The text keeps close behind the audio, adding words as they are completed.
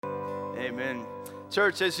Amen.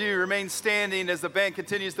 Church, as you remain standing, as the band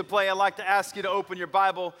continues to play, I'd like to ask you to open your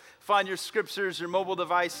Bible, find your scriptures, your mobile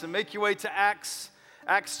device, and make your way to Acts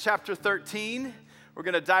chapter 13. We're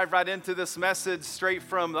going to dive right into this message straight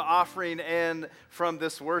from the offering and from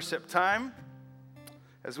this worship time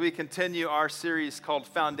as we continue our series called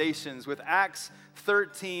Foundations with Acts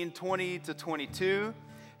 13, 20 to 22.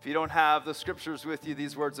 If you don't have the scriptures with you,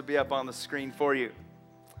 these words will be up on the screen for you.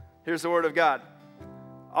 Here's the word of God.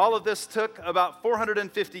 All of this took about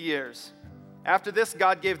 450 years. After this,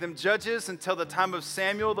 God gave them judges until the time of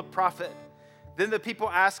Samuel the prophet. Then the people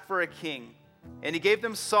asked for a king, and he gave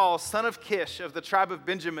them Saul, son of Kish, of the tribe of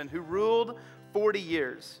Benjamin, who ruled 40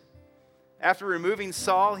 years. After removing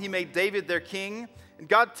Saul, he made David their king, and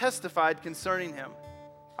God testified concerning him.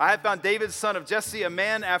 I have found David, son of Jesse, a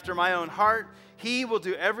man after my own heart. He will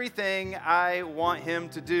do everything I want him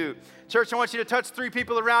to do. Church, I want you to touch 3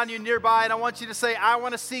 people around you nearby, and I want you to say, I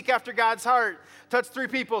want to seek after God's heart. Touch 3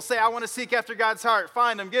 people. Say, I want to seek after God's heart.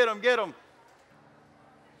 Find them. Get them. Get them.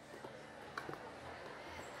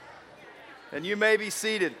 And you may be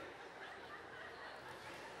seated.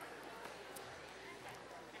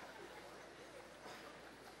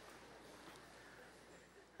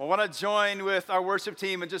 I want to join with our worship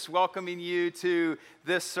team in just welcoming you to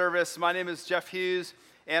this service. My name is Jeff Hughes,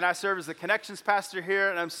 and I serve as the Connections Pastor here,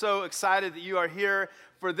 and I'm so excited that you are here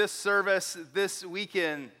for this service this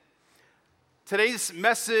weekend. Today's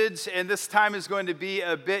message and this time is going to be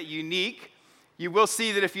a bit unique. You will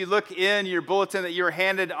see that if you look in your bulletin that you were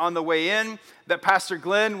handed on the way in, that Pastor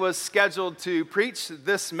Glenn was scheduled to preach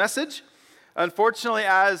this message. Unfortunately,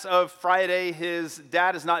 as of Friday, his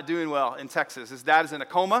dad is not doing well in Texas. His dad is in a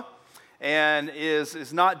coma and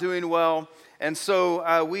is not doing well. And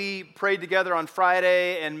so we prayed together on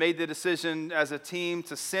Friday and made the decision as a team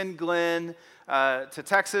to send Glenn to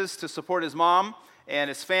Texas to support his mom and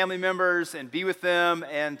his family members and be with them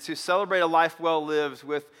and to celebrate a life well lived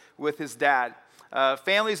with his dad.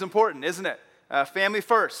 Family is important, isn't it? Family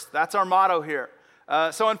first. That's our motto here.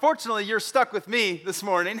 So unfortunately, you're stuck with me this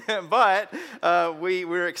morning, but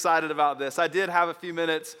we're excited about this. I did have a few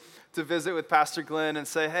minutes to visit with Pastor Glenn and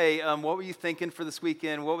say, hey, what were you thinking for this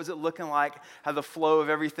weekend? What was it looking like? How the flow of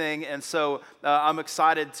everything? And so I'm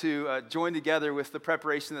excited to join together with the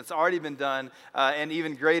preparation that's already been done, and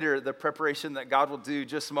even greater, the preparation that God will do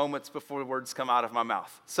just moments before the words come out of my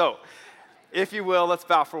mouth. So, if you will, let's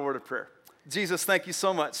bow for a word of prayer. Jesus, thank you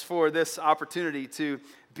so much for this opportunity to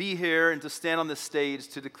be here and to stand on this stage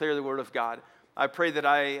to declare the word of God. I pray that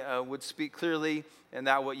I would speak clearly and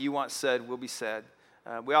that what you want said will be said.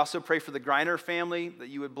 We also pray for the Griner family, that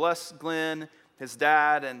you would bless Glenn, his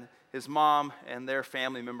dad, and his mom, and their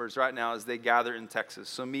family members right now as they gather in Texas.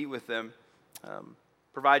 So meet with them.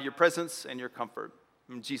 Provide your presence and your comfort.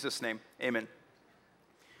 In Jesus' name, amen.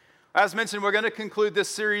 As mentioned, we're going to conclude this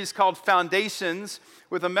series called Foundations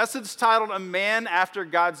with a message titled A Man After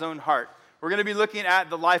God's Own Heart. We're going to be looking at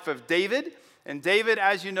the life of David. And David,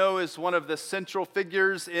 as you know, is one of the central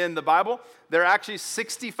figures in the Bible. There are actually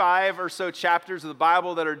 65 or so chapters of the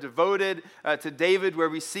Bible that are devoted to David where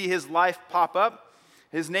we see his life pop up.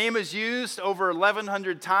 His name is used over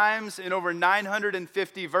 1,100 times in over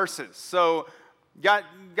 950 verses. So got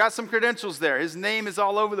some credentials there. His name is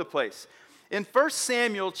all over the place. In 1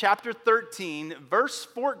 Samuel chapter 13, verse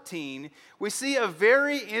 14, we see a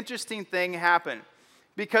very interesting thing happen.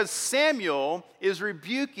 Because Samuel is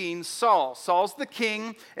rebuking Saul. Saul's the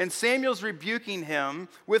king, and Samuel's rebuking him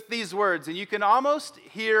with these words. And you can almost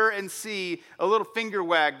hear and see a little finger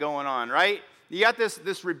wag going on, right? You got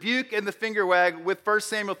this rebuke and the finger wag with 1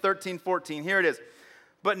 Samuel 13, 14. Here it is.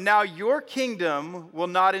 But now your kingdom will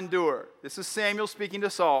not endure. This is Samuel speaking to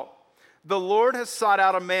Saul. The Lord has sought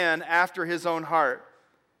out a man after his own heart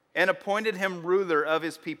and appointed him ruler of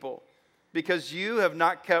his people because you have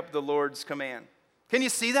not kept the Lord's command. Can you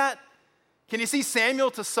see that? Can you see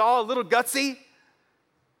Samuel to Saul a little gutsy?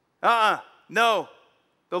 No.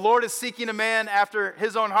 The Lord is seeking a man after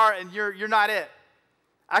his own heart, and you're not it.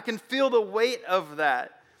 I can feel the weight of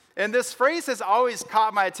that. And this phrase has always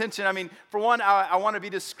caught my attention. I mean, for one, I want to be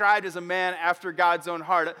described as a man after God's own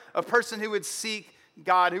heart, a person who would seek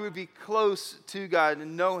God, who would be close to God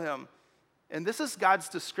and know him. And this is God's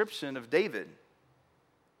description of David.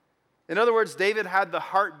 In other words, David had the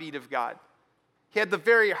heartbeat of God. He had the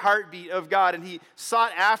very heartbeat of God, and he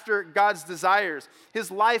sought after God's desires.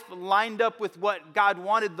 His life lined up with what God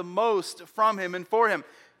wanted the most from him and for him.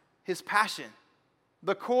 His passion,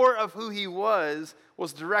 the core of who he was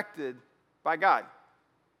directed by God.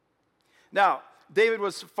 Now, David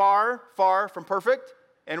was far, far from perfect,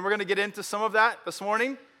 and we're going to get into some of that this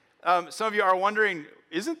morning. Some of you are wondering,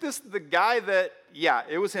 isn't this the guy that, yeah,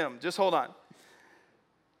 it was him. Just hold on.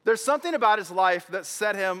 There's something about his life that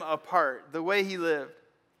set him apart, the way he lived.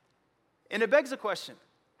 And it begs a question.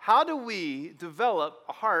 How do we develop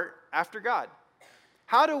a heart after God?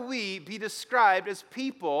 How do we be described as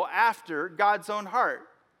people after God's own heart?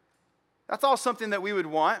 That's all something that we would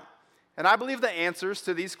want. And I believe the answers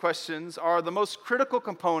to these questions are the most critical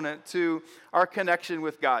component to our connection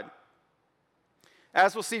with God.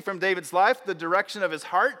 As we'll see from David's life, the direction of his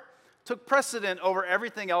heart took precedent over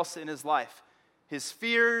everything else in his life. His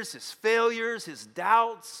fears, his failures, his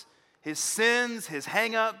doubts, his sins, his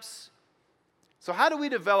hang-ups. So how do we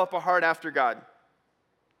develop a heart after God?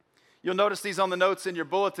 You'll notice these on the notes in your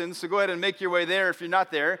bulletin, so go ahead and make your way there if you're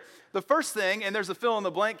not there. The first thing, and there's a fill in the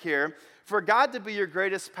blank here, for God to be your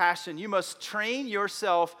greatest passion, you must train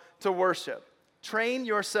yourself to worship. Train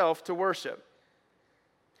yourself to worship.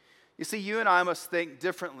 You see, you and I must think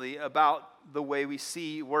differently about the way we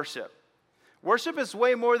see worship. Worship is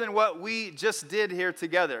way more than what we just did here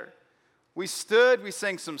together. We stood, we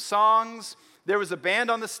sang some songs. There was a band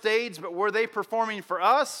on the stage, but were they performing for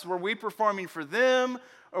us? Were we performing for them?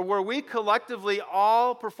 Or were we collectively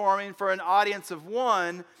all performing for an audience of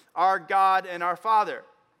one, our God and our Father?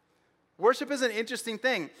 Worship is an interesting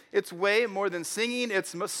thing. It's way more than singing.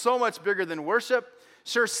 It's so much bigger than worship.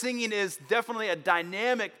 Sure, singing is definitely a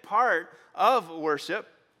dynamic part of worship.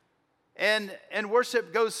 And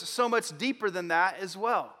worship goes so much deeper than that as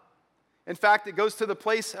well. In fact, it goes to the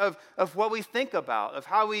place of what we think about, of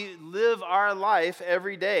how we live our life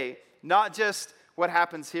every day, not just what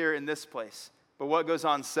happens here in this place, but what goes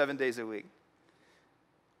on 7 days a week.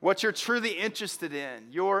 What you're truly interested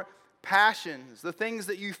in, your passions, the things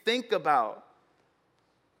that you think about,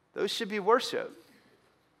 those should be worship.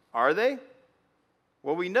 Are they?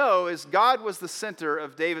 What we know is God was the center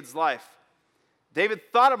of David's life. David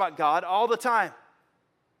thought about God all the time.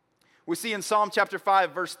 We see in Psalm chapter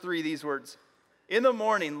 5, verse 3, these words, "In the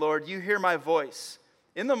morning, Lord, you hear my voice.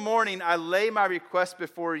 In the morning, I lay my request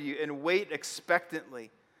before you and wait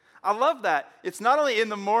expectantly." I love that. It's not only in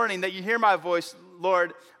the morning that you hear my voice,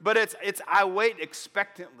 Lord, but it's I wait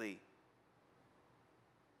expectantly.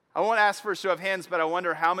 I won't ask for a show of hands, but I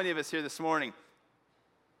wonder how many of us here this morning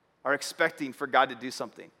are expecting for God to do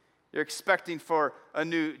something. You're expecting for a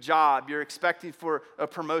new job. You're expecting for a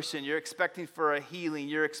promotion. You're expecting for a healing.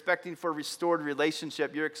 You're expecting for a restored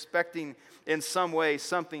relationship. You're expecting in some way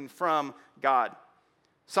something from God.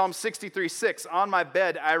 Psalm 63:6, "On my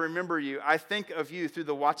bed I remember you. I think of you through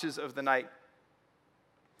the watches of the night."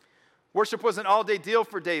 Worship was an all-day deal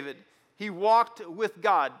for David. He walked with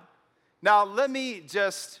God. Now, let me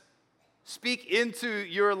just speak into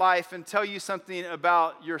your life and tell you something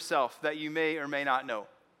about yourself that you may or may not know.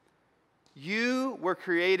 You were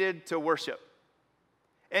created to worship,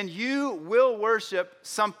 and you will worship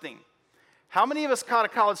something. How many of us caught a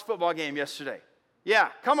college football game yesterday? Yeah,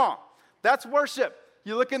 come on. That's worship.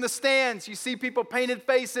 You look in the stands, you see people painted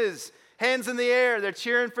faces, hands in the air, they're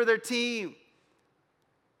cheering for their team.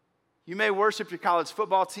 You may worship your college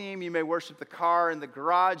football team, you may worship the car in the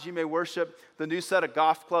garage, you may worship the new set of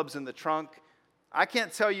golf clubs in the trunk. I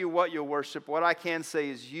can't tell you what you'll worship. What I can say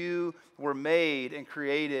is you were made and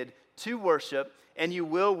created to worship, and you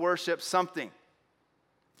will worship something.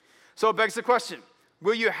 So it begs the question,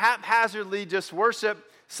 will you haphazardly just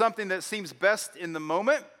worship something that seems best in the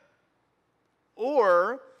moment?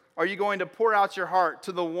 Or are you going to pour out your heart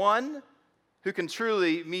to the one who can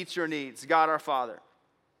truly meet your needs, God our Father?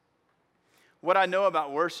 What I know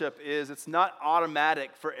about worship is it's not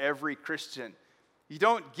automatic for every Christian. You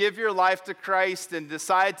don't give your life to Christ and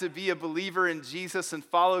decide to be a believer in Jesus and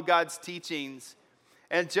follow God's teachings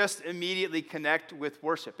and just immediately connect with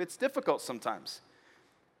worship. It's difficult sometimes.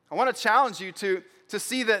 I want to challenge you to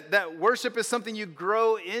see that worship is something you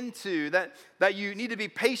grow into, that you need to be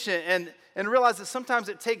patient and realize that sometimes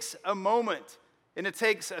it takes a moment and it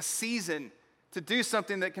takes a season to do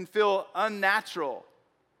something that can feel unnatural.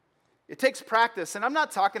 It takes practice, and I'm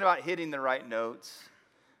not talking about hitting the right notes.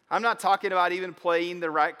 I'm not talking about even playing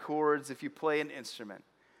the right chords if you play an instrument.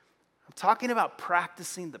 I'm talking about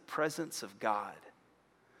practicing the presence of God.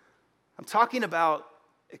 I'm talking about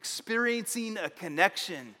experiencing a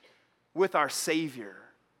connection with our Savior.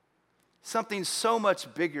 Something so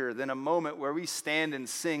much bigger than a moment where we stand and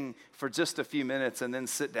sing for just a few minutes and then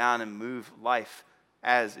sit down and move life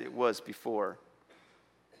as it was before.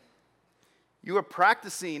 You are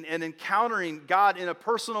practicing and encountering God in a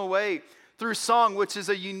personal way through song, which is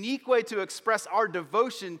a unique way to express our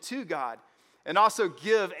devotion to God and also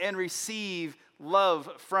give and receive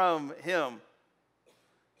love from Him.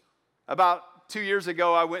 About 2 years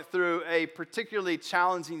ago, I went through a particularly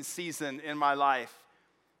challenging season in my life.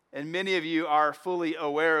 And many of you are fully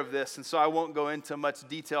aware of this, and so I won't go into much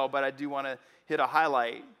detail, but I do want to hit a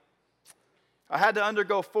highlight. I had to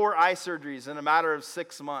undergo 4 eye surgeries in a matter of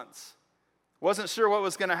 6 months. Wasn't sure what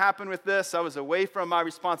was going to happen with this. I was away from my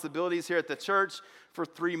responsibilities here at the church for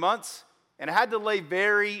 3 months, and I had to lay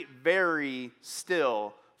very, very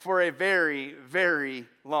still for a very, very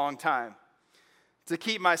long time. To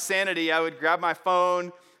keep my sanity, I would grab my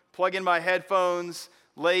phone, plug in my headphones,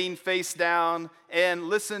 laying face down, and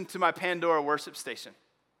listen to my Pandora worship station.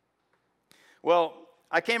 Well,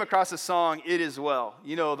 I came across a song, It Is Well.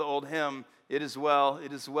 You know the old hymn, It is well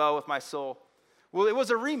with my soul. Well, it was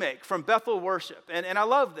a remake from Bethel Worship, and I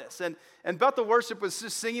love this. And Bethel Worship was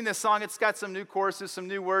just singing this song. It's got some new choruses, some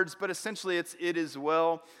new words, but essentially it's It Is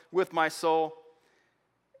Well with my soul.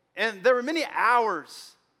 And there were many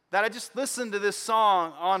hours that I just listened to this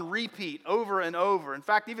song on repeat over and over. In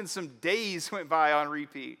fact, even some days went by on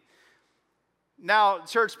repeat. Now,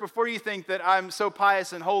 church, before you think that I'm so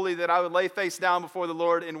pious and holy that I would lay face down before the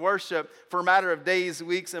Lord in worship for a matter of days,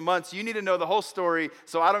 weeks, and months, you need to know the whole story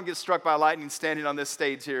so I don't get struck by lightning standing on this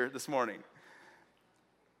stage here this morning.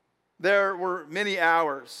 There were many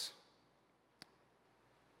hours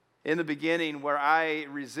in the beginning where I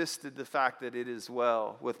resisted the fact that it is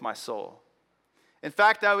well with my soul. In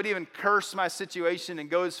fact, I would even curse my situation and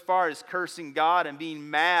go as far as cursing God and being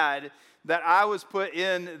mad that I was put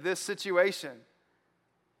in this situation.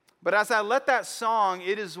 But as I let that song,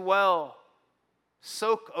 It Is Well,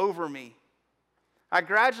 soak over me, I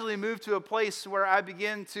gradually moved to a place where I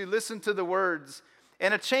began to listen to the words,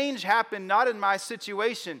 and a change happened not in my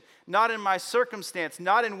situation, not in my circumstance,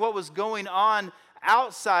 not in what was going on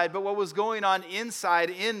outside, but what was going on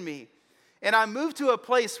inside in me. And I moved to a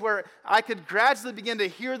place where I could gradually begin to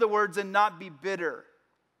hear the words and not be bitter.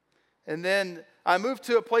 And then I moved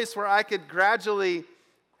to a place where I could gradually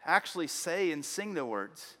actually say and sing the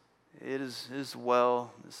words. It is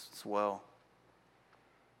well, it's well.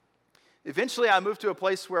 Eventually, I moved to a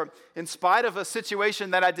place where, in spite of a situation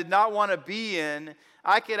that I did not want to be in,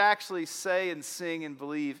 I could actually say and sing and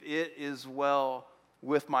believe it is well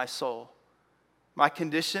with my soul. My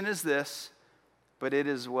condition is this, but it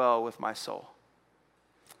is well with my soul.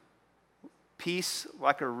 Peace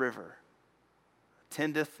like a river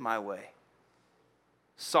tendeth my way.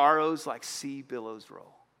 Sorrows like sea billows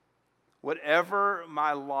roll. Whatever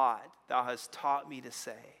my lot thou hast taught me to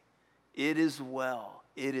say, it is well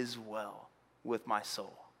with my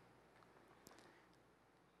soul.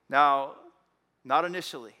 Now, not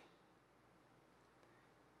initially.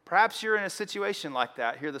 Perhaps you're in a situation like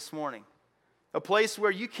that here this morning. A place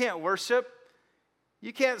where you can't worship,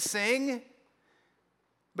 you can't sing,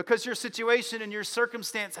 because your situation and your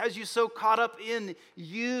circumstance has you so caught up in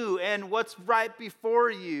you and what's right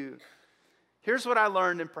before you. Here's what I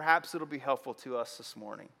learned, and perhaps it'll be helpful to us this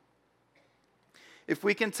morning. If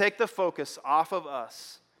we can take the focus off of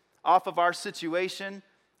us, off of our situation,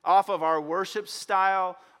 off of our worship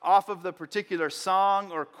style, off of the particular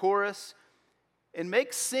song or chorus, and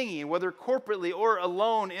make singing, whether corporately or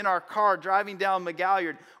alone in our car driving down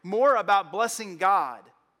McGalliard, more about blessing God,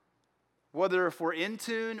 whether if we're in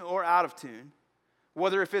tune or out of tune,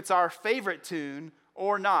 whether if it's our favorite tune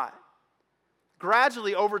or not.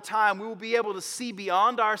 Gradually, over time, we will be able to see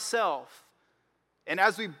beyond ourselves. And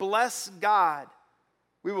as we bless God,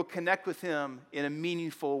 we will connect with Him in a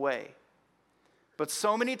meaningful way. But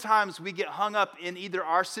so many times we get hung up in either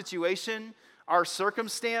our situation, our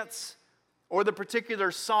circumstance, or the particular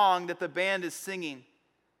song that the band is singing,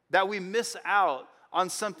 that we miss out on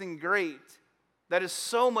something great that is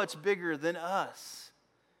so much bigger than us.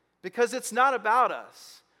 Because it's not about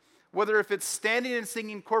us. Whether if it's standing and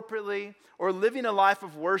singing corporately or living a life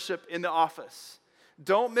of worship in the office,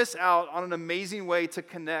 don't miss out on an amazing way to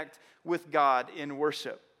connect with God in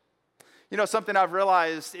worship. You know, something I've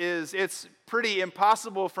realized is it's pretty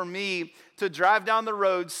impossible for me to drive down the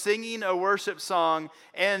road singing a worship song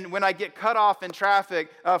and when I get cut off in traffic,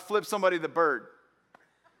 flip somebody the bird.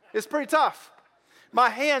 It's pretty tough. My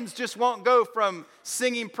hands just won't go from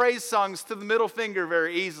singing praise songs to the middle finger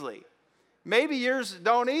very easily. Maybe yours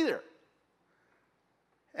don't either.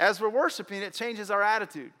 As we're worshiping, it changes our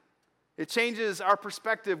attitude. It changes our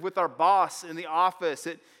perspective with our boss in the office.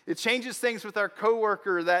 It changes things with our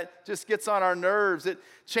coworker that just gets on our nerves. It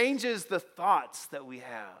changes the thoughts that we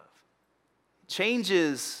have. It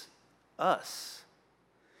changes us.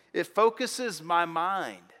 It focuses my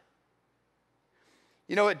mind.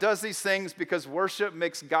 You know, it does these things because worship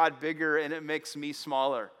makes God bigger and it makes me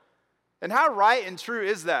smaller. And how right and true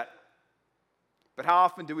is that? But how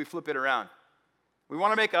often do we flip it around? We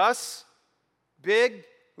want to make us big.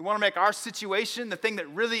 We want to make our situation the thing that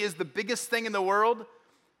really is the biggest thing in the world.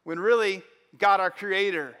 when really God, our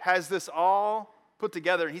Creator, has this all put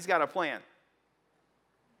together and He's got a plan?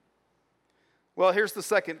 Well, here's the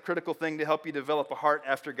second critical thing to help you develop a heart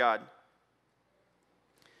after God.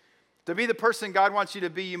 To be the person God wants you to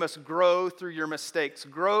be, you must grow through your mistakes.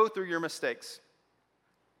 Grow through your mistakes.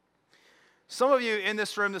 Some of you in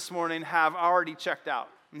this room this morning have already checked out,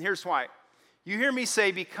 and here's why. You hear me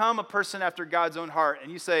say, become a person after God's own heart,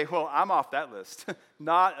 and you say, well, I'm off that list.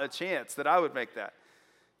 Not a chance that I would make that.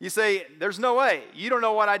 You say, there's no way. You don't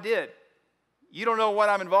know what I did. You don't know what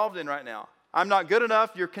I'm involved in right now. I'm not good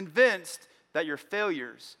enough. You're convinced that your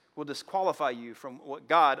failures will disqualify you from what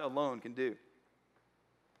God alone can do.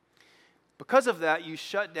 Because of that, you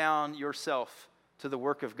shut down yourself to the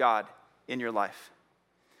work of God in your life.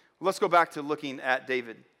 Let's go back to looking at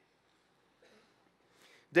David.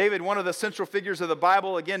 David, one of the central figures of the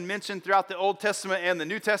Bible, again mentioned throughout the Old Testament and the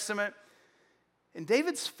New Testament. And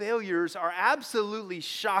David's failures are absolutely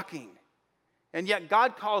shocking. And yet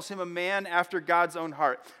God calls him a man after God's own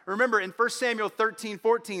heart. Remember in 1 Samuel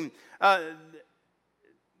 13:14,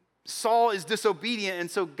 Saul is disobedient, and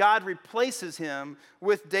so God replaces him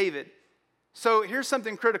with David. So here's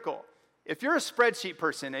something critical. If you're a spreadsheet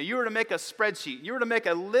person and you were to make a spreadsheet, you were to make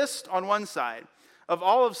a list on one side of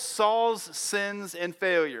all of Saul's sins and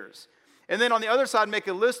failures. And then on the other side, make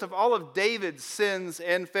a list of all of David's sins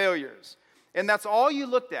and failures. And that's all you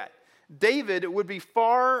looked at. David would be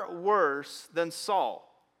far worse than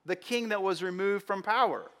Saul, the king that was removed from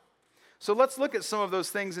power. So let's look at some of those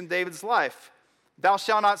things in David's life. Thou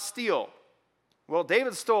shalt not steal. Well,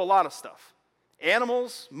 David stole a lot of stuff.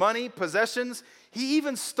 Animals, money, possessions. He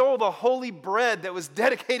even stole the holy bread that was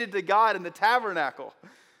dedicated to God in the tabernacle.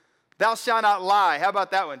 Thou shalt not lie. How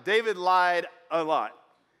about that one? David lied a lot.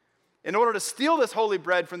 In order to steal this holy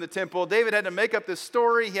bread from the temple, David had to make up this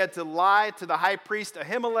story. He had to lie to the high priest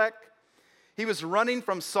Ahimelech. He was running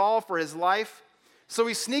from Saul for his life. So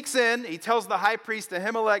he sneaks in. He tells the high priest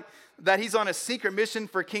Ahimelech that he's on a secret mission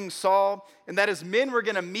for King Saul and that his men were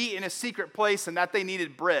going to meet in a secret place and that they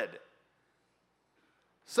needed bread.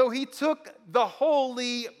 So he took the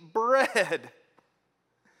holy bread.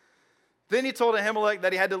 Then he told Ahimelech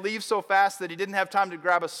that he had to leave so fast that he didn't have time to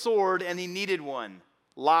grab a sword and he needed one.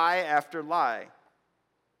 Lie after lie.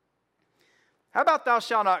 How about thou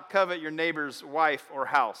shalt not covet your neighbor's wife or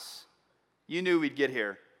house? You knew we'd get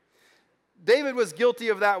here. David was guilty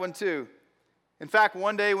of that one too. In fact,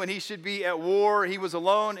 one day when he should be at war, he was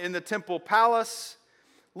alone in the temple palace.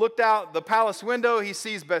 Looked out the palace window, he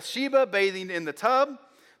sees Bathsheba bathing in the tub,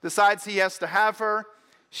 decides he has to have her.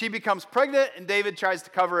 She becomes pregnant and David tries to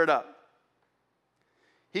cover it up.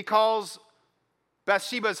 He calls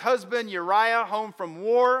Bathsheba's husband Uriah home from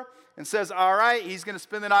war and says, all right, he's going to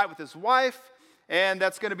spend the night with his wife, and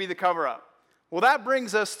that's going to be the cover-up. Well, that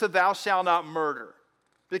brings us to thou shalt not murder.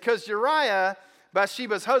 Because Uriah,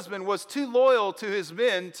 Bathsheba's husband, was too loyal to his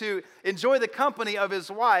men to enjoy the company of his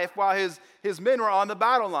wife while his men were on the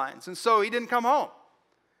battle lines. And so he didn't come home.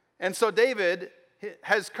 And so David,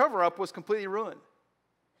 his cover-up was completely ruined.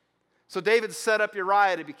 So David set up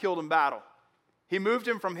Uriah to be killed in battle. He moved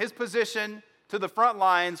him from his position to the front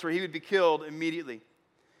lines where he would be killed immediately.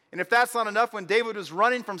 And if that's not enough, when David was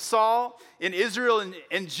running from Saul in Israel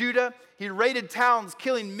and Judah, he raided towns,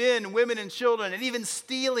 killing men, women, and children, and even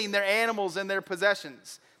stealing their animals and their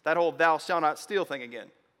possessions. That whole thou shalt not steal thing again.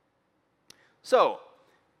 So,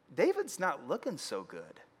 David's not looking so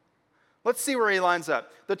good. Let's see where he lines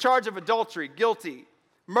up. The charge of adultery, guilty.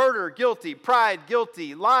 Murder, guilty. Pride,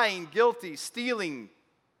 guilty. Lying, guilty. Stealing,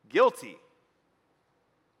 guilty.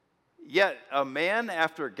 Yet a man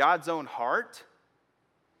after God's own heart,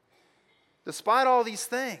 despite all these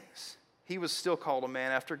things, he was still called a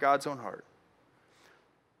man after God's own heart.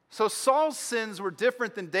 So Saul's sins were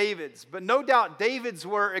different than David's, but no doubt David's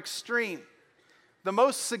were extreme. The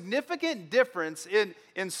most significant difference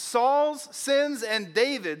in Saul's sins and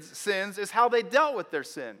David's sins is how they dealt with their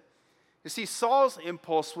sin. You see, Saul's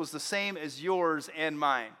impulse was the same as yours and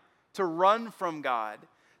mine, to run from God,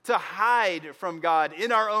 to hide from God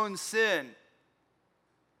in our own sin.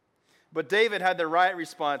 But David had the right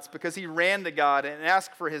response because he ran to God and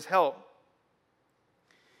asked for his help.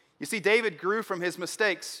 You see, David grew from his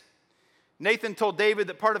mistakes. Nathan told David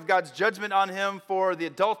that part of God's judgment on him for the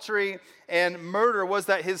adultery and murder was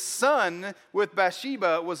that his son with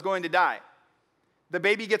Bathsheba was going to die. The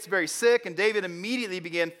baby gets very sick, and David immediately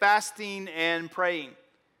began fasting and praying.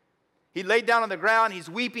 He laid down on the ground, he's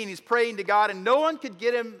weeping, he's praying to God, and no one could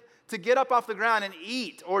get him to get up off the ground and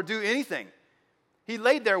eat or do anything. He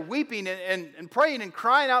laid there weeping and praying and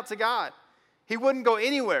crying out to God. He wouldn't go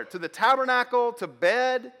anywhere, to the tabernacle, to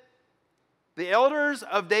bed. The elders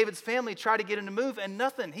of David's family try to get him to move, and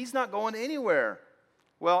nothing. He's not going anywhere.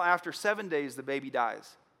 Well, after 7 days, the baby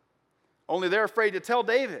dies. Only they're afraid to tell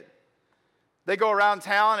David. They go around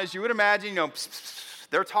town, as you would imagine, pss, pss, pss,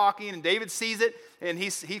 they're talking, and David sees it, and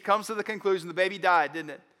he comes to the conclusion the baby died,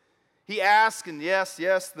 didn't it? He asks, and yes,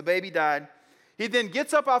 the baby died. He then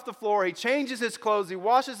gets up off the floor, he changes his clothes, he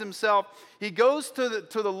washes himself, he goes to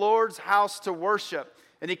the Lord's house to worship,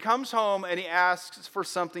 and he comes home and he asks for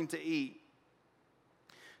something to eat.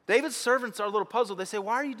 David's servants are a little puzzled. They say,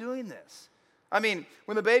 why are you doing this? I mean,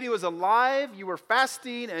 when the baby was alive, you were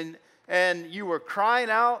fasting and you were crying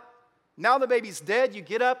out. Now the baby's dead, you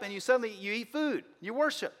get up and you eat food. You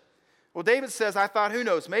worship. Well, David says, I thought, who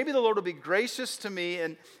knows? Maybe the Lord will be gracious to me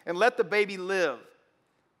and let the baby live.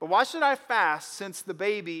 But why should I fast since the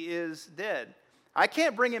baby is dead? I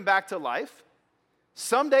can't bring him back to life.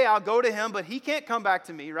 Someday I'll go to him, but he can't come back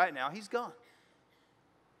to me right now. He's gone.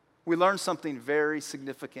 We learn something very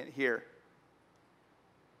significant here.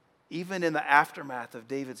 Even in the aftermath of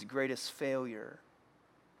David's greatest failure,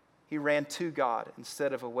 he ran to God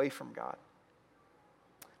instead of away from God.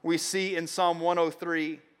 We see in Psalm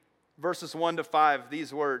 103, verses 1 to 5,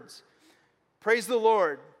 these words, praise the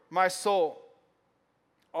Lord, my soul.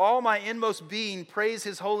 All my inmost being, praise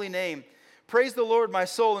his holy name. Praise the Lord, my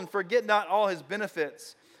soul, and forget not all his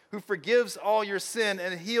benefits, who forgives all your sin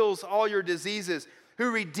and heals all your diseases, who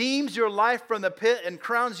redeems your life from the pit and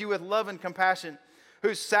crowns you with love and compassion,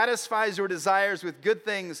 who satisfies your desires with good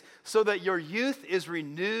things so that your youth is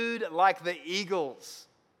renewed like the eagles.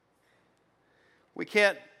 We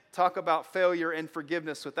can't talk about failure and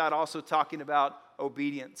forgiveness without also talking about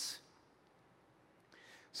obedience.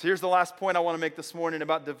 So here's the last point I want to make this morning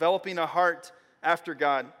about developing a heart after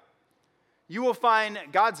God. You will find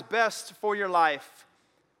God's best for your life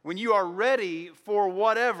when you are ready for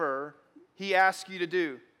whatever he asks you to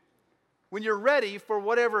do. When you're ready for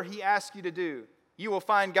whatever he asks you to do, you will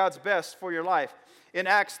find God's best for your life. In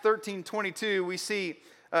Acts 13:22, we see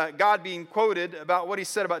God being quoted about what he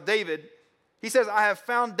said about David. He says, I have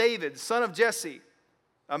found David, son of Jesse,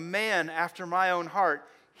 a man after my own heart.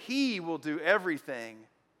 He will do everything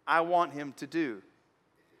I want him to do.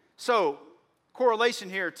 So, correlation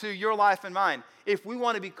here to your life and mine. If we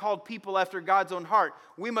want to be called people after God's own heart,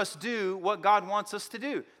 we must do what God wants us to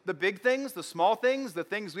do. The big things, the small things, the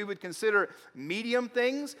things we would consider medium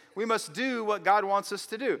things, we must do what God wants us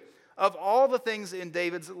to do. Of all the things in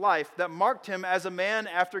David's life that marked him as a man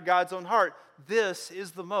after God's own heart, this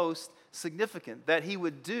is the most significant, that he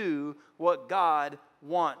would do what God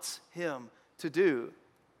wants him to do.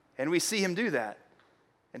 And we see him do that.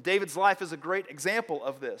 And David's life is a great example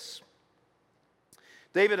of this.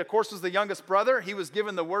 David, of course, was the youngest brother. He was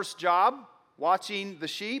given the worst job, watching the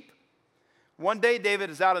sheep. One day, David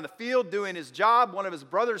is out in the field doing his job. One of his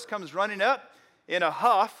brothers comes running up in a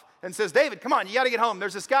huff and says, David, come on, you got to get home.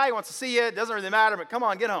 There's this guy who wants to see you. It doesn't really matter, but come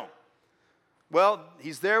on, get home. Well,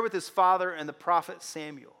 he's there with his father and the prophet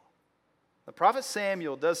Samuel. The prophet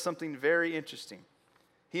Samuel does something very interesting.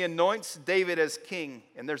 He anoints David as king,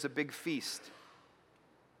 and there's a big feast.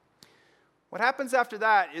 What happens after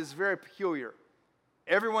that is very peculiar.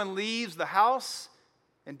 Everyone leaves the house,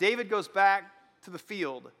 and David goes back to the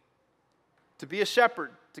field to be a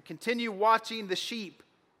shepherd, to continue watching the sheep.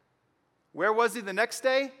 Where was he the next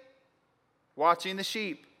day? Watching the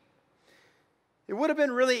sheep. It would have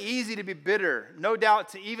been really easy to be bitter, no doubt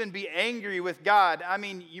to even be angry with God. I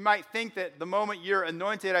mean, you might think that the moment you're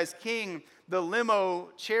anointed as king, the limo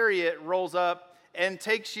chariot rolls up and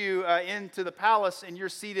takes you into the palace, and you're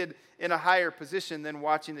seated in a higher position than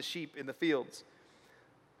watching the sheep in the fields.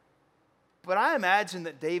 But I imagine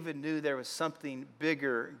that David knew there was something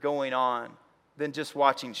bigger going on than just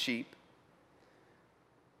watching sheep.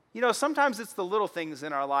 You know, sometimes it's the little things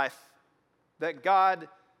in our life that God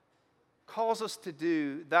calls us to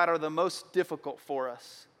do that are the most difficult for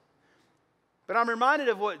us. But I'm reminded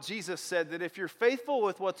of what Jesus said, that if you're faithful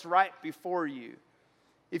with what's right before you,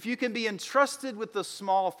 if you can be entrusted with the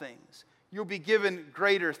small things, you'll be given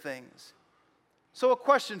greater things. So a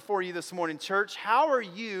question for you this morning, church. How are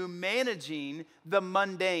you managing the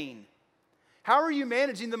mundane? How are you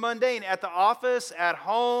managing the mundane at the office, at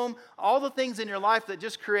home, all the things in your life that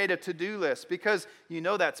just create a to-do list? Because you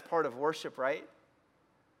know that's part of worship, right?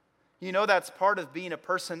 You know that's part of being a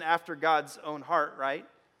person after God's own heart, right?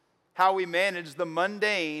 How we manage the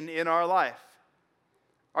mundane in our life.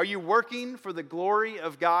 Are you working for the glory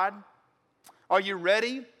of God? Are you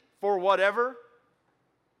ready for whatever?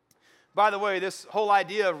 By the way, this whole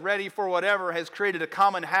idea of ready for whatever has created a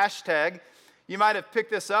common hashtag. You might have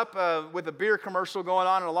picked this up with a beer commercial going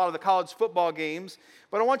on in a lot of the college football games.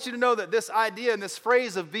 But I want you to know that this idea and this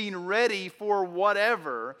phrase of being ready for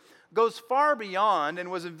whatever goes far beyond and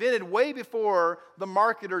was invented way before the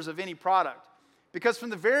marketers of any product. Because from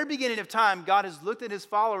the very beginning of time, God has looked at his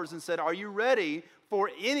followers and said, are you ready for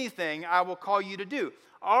anything I will call you to do?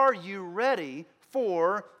 Are you ready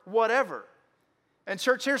for whatever? And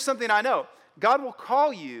church, here's something I know. God will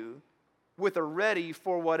call you with a ready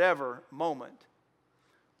for whatever moment.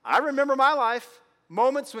 I remember my life,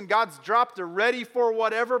 moments when God's dropped a ready for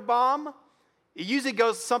whatever bomb. It usually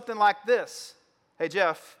goes something like this. Hey,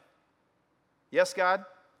 Jeff. Yes, God?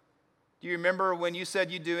 Do you remember when you said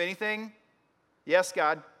you'd do anything? Yes,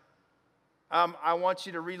 God. I want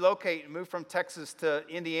you to relocate and move from Texas to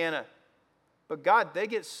Indiana. But God, they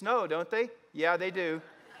get snow, don't they? Yeah, they do.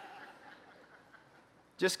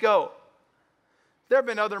 Just go. There have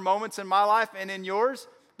been other moments in my life and in yours,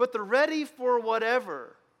 but the ready for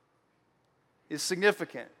whatever is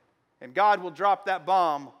significant. And God will drop that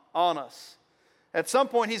bomb on us. At some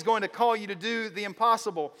point, he's going to call you to do the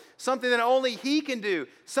impossible, something that only he can do,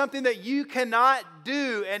 something that you cannot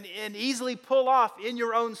do and easily pull off in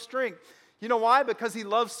your own strength. You know why? Because he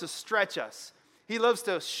loves to stretch us. He loves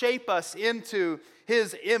to shape us into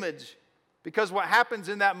his image. Because what happens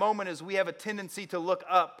in that moment is we have a tendency to look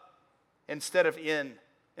up instead of in.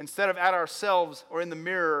 Instead of at ourselves or in the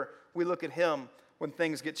mirror, we look at him when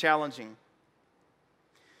things get challenging.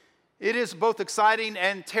 It is both exciting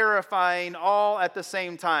and terrifying all at the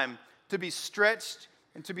same time to be stretched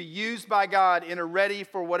and to be used by God in a ready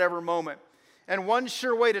for whatever moment. And one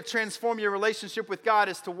sure way to transform your relationship with God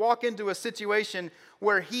is to walk into a situation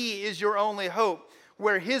where he is your only hope,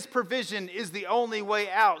 where his provision is the only way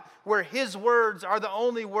out, where his words are the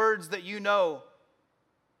only words that you know.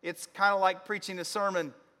 It's kind of like preaching a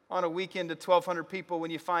sermon on a weekend to 1,200 people when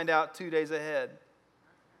you find out 2 days ahead.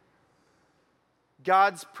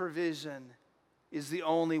 God's provision is the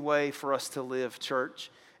only way for us to live, church.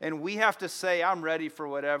 And we have to say, I'm ready for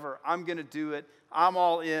whatever. I'm going to do it. I'm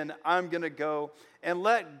all in. I'm going to go. And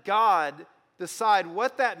let God decide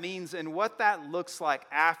what that means and what that looks like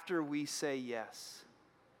after we say yes.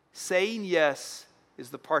 Saying yes is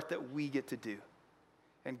the part that we get to do.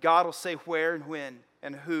 And God will say where and when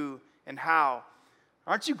and who and how.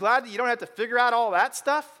 Aren't you glad that you don't have to figure out all that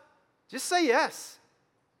stuff? Just say yes.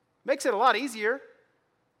 Makes it a lot easier.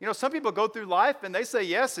 You know, some people go through life and they say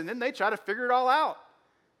yes and then they try to figure it all out.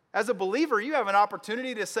 As a believer, you have an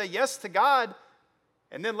opportunity to say yes to God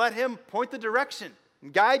and then let him point the direction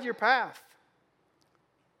and guide your path.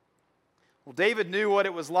 Well, David knew what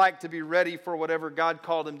it was like to be ready for whatever God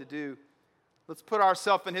called him to do. Let's put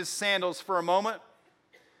ourselves in his sandals for a moment.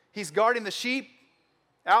 He's guarding the sheep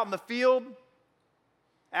out in the field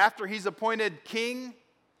after he's appointed king.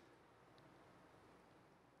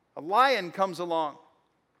 A lion comes along.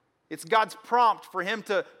 It's God's prompt for him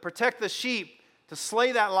to protect the sheep, to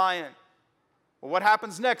slay that lion. Well, what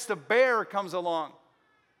happens next? A bear comes along.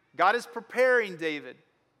 God is preparing David.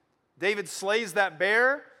 David slays that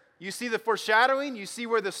bear. You see the foreshadowing. You see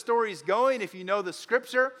where the story's going if you know the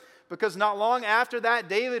scripture. Because not long after that,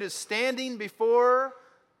 David is standing before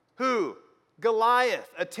who? Goliath,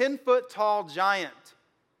 a 10-foot tall giant.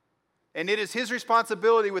 And it is his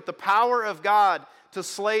responsibility with the power of God to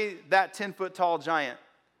slay that 10-foot tall giant.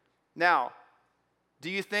 Now, do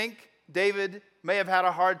you think David may have had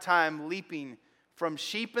a hard time leaping from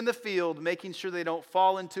sheep in the field, making sure they don't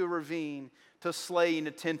fall into a ravine, to slaying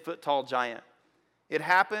a 10-foot tall giant? It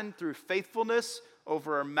happened through faithfulness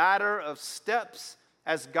over a matter of steps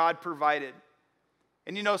as God provided.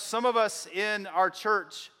 And you know, some of us in our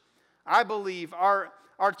church, I believe, are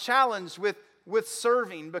challenged with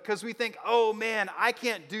serving because we think, oh man, I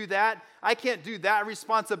can't do that. I can't do that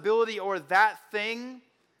responsibility or that thing.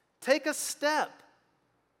 Take a step.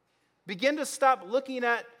 Begin to stop looking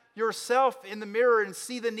at yourself in the mirror and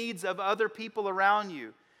see the needs of other people around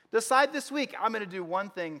you. Decide this week, I'm going to do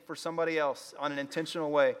one thing for somebody else on an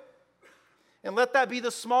intentional way. And let that be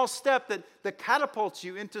the small step that catapults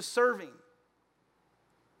you into serving.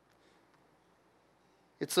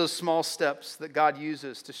 It's those small steps that God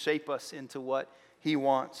uses to shape us into what he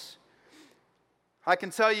wants. I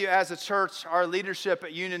can tell you as a church, our leadership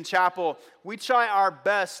at Union Chapel, we try our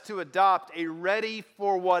best to adopt a ready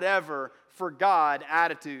for whatever for God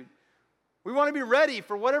attitude. We want to be ready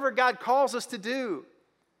for whatever God calls us to do.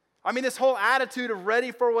 I mean, this whole attitude of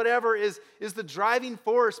ready for whatever is the driving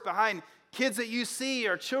force behind Kids at UC,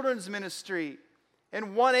 our children's ministry,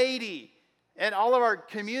 and 180, and all of our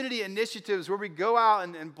community initiatives where we go out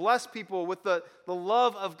and bless people with the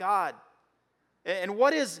love of God. And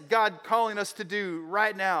what is God calling us to do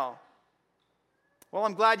right now? Well,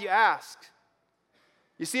 I'm glad you asked.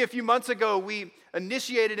 You see, a few months ago, we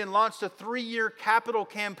initiated and launched a 3-year capital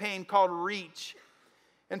campaign called Reach.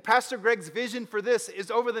 And Pastor Greg's vision for this is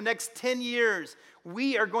over the next 10 years,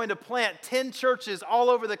 we are going to plant 10 churches all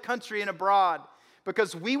over the country and abroad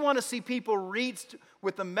because we want to see people reached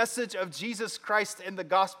with the message of Jesus Christ and the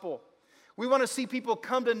gospel. We want to see people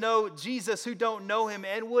come to know Jesus who don't know him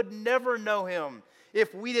and would never know him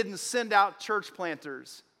if we didn't send out church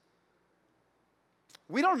planters.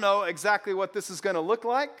 We don't know exactly what this is going to look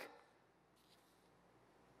like.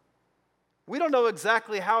 We don't know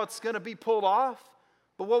exactly how it's going to be pulled off.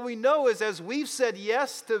 But what we know is as we've said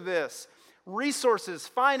yes to this, resources,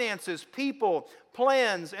 finances, people,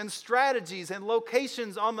 plans, and strategies and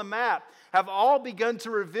locations on the map have all begun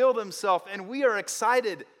to reveal themselves, and we are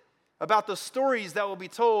excited about the stories that will be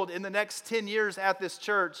told in the next 10 years at this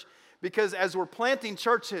church, because as we're planting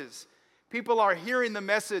churches, people are hearing the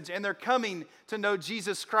message and they're coming to know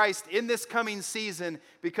Jesus Christ in this coming season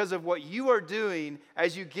because of what you are doing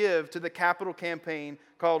as you give to the capital campaign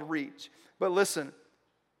called Reach. But listen,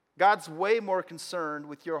 God's way more concerned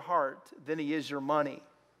with your heart than he is your money.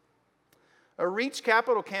 A Reach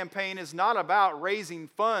capital campaign is not about raising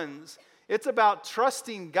funds. It's about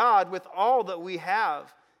trusting God with all that we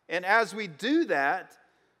have. And as we do that,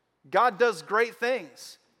 God does great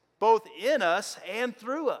things, both in us and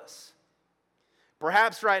through us.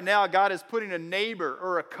 Perhaps right now God is putting a neighbor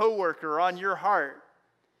or a coworker on your heart.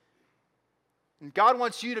 And God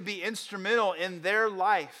wants you to be instrumental in their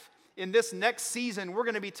life. In this next season, we're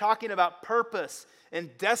going to be talking about purpose and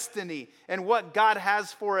destiny and what God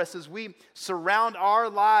has for us as we surround our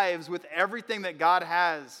lives with everything that God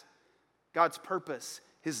has. God's purpose,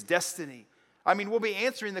 his destiny. I mean, we'll be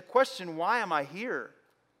answering the question, why am I here?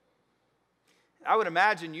 I would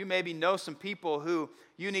imagine you maybe know some people who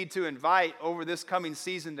you need to invite over this coming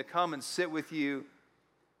season to come and sit with you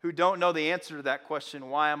who don't know the answer to that question,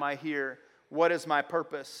 why am I here? What is my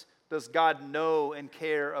purpose? Does God know and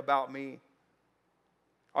care about me?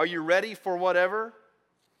 Are you ready for whatever?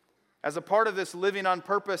 As a part of this Living on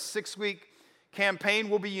Purpose 6-week campaign,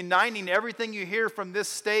 we'll be uniting everything you hear from this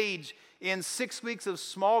stage in 6 weeks of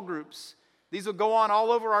small groups. These will go on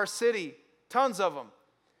all over our city, tons of them.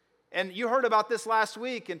 And you heard about this last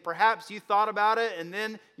week, and perhaps you thought about it, and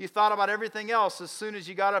then you thought about everything else as soon as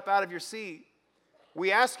you got up out of your seat.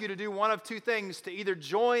 We ask you to do one of two things, to either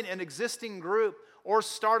join an existing group or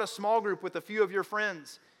start a small group with a few of your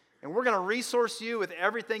friends. And we're going to resource you with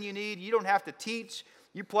everything you need. You don't have to teach.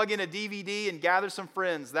 You plug in a DVD and gather some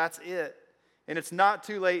friends. That's it. And it's not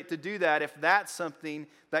too late to do that if that's something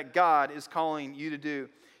that God is calling you to do.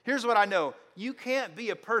 Here's what I know. You can't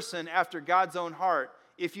be a person after God's own heart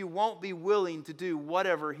if you won't be willing to do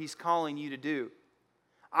whatever he's calling you to do.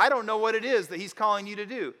 I don't know what it is that he's calling you to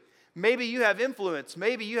do. Maybe you have influence.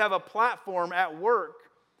 Maybe you have a platform at work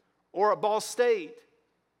or at Ball State.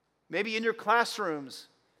 Maybe in your classrooms.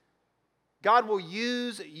 God will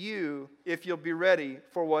use you if you'll be ready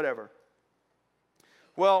for whatever.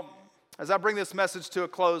 Well, as I bring this message to a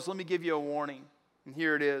close, let me give you a warning. And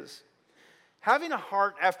here it is. Having a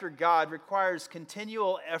heart after God requires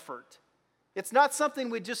continual effort. It's not something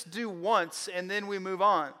we just do once and then we move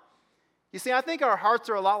on. You see, I think our hearts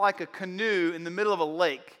are a lot like a canoe in the middle of a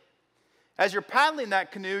lake. As you're paddling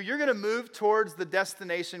that canoe, you're going to move towards the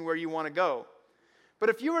destination where you want to go. But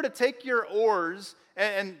if you were to take your oars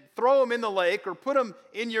and throw them in the lake or put them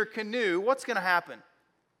in your canoe, what's going to happen?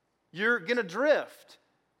 You're going to drift.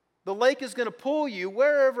 The lake is going to pull you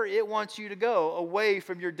wherever it wants you to go, away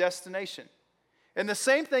from your destination. And the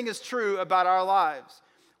same thing is true about our lives.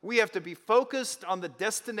 We have to be focused on the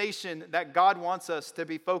destination that God wants us to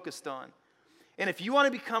be focused on. And if you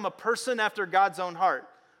want to become a person after God's own heart,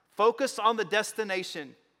 focus on the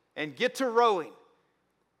destination and get to rowing.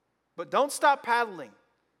 But don't stop paddling.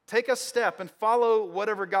 Take a step and follow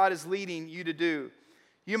whatever God is leading you to do.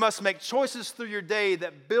 You must make choices through your day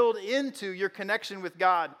that build into your connection with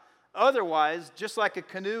God. Otherwise, just like a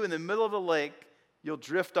canoe in the middle of a lake, you'll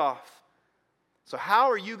drift off. So how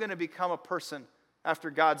are you going to become a person after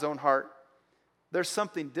God's own heart? There's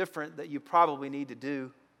something different that you probably need to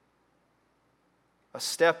do. A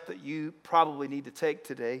step that you probably need to take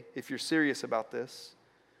today if you're serious about this.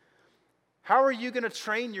 How are you going to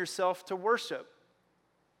train yourself to worship,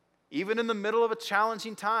 even in the middle of a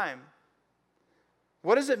challenging time?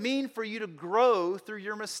 What does it mean for you to grow through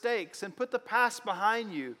your mistakes and put the past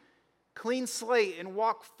behind you, clean slate, and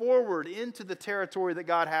walk forward into the territory that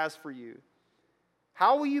God has for you?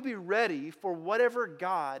 How will you be ready for whatever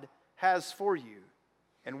God has for you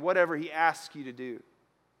and whatever he asks you to do?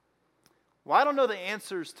 Well, I don't know the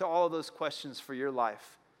answers to all of those questions for your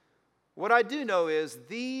life, What I do know is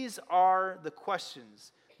these are the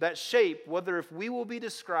questions that shape whether if we will be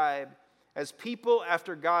described as people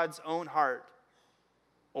after God's own heart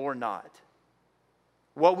or not.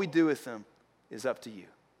 What we do with them is up to you.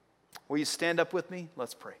 Will you stand up with me?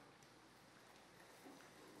 Let's pray.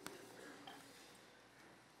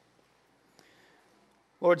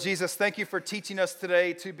 Lord Jesus, thank you for teaching us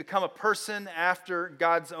today to become a person after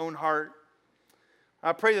God's own heart.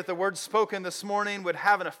 I pray that the words spoken this morning would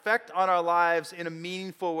have an effect on our lives in a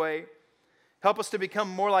meaningful way. Help us to become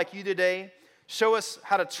more like you today. Show us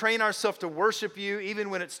how to train ourselves to worship you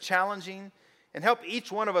even when it's challenging. And help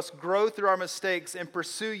each one of us grow through our mistakes and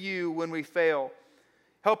pursue you when we fail.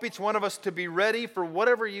 Help each one of us to be ready for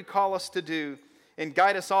whatever you call us to do. And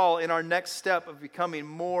guide us all in our next step of becoming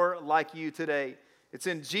more like you today. It's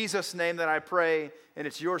in Jesus' name that I pray, and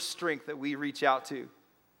it's your strength that we reach out to.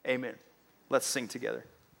 Amen. Let's sing together.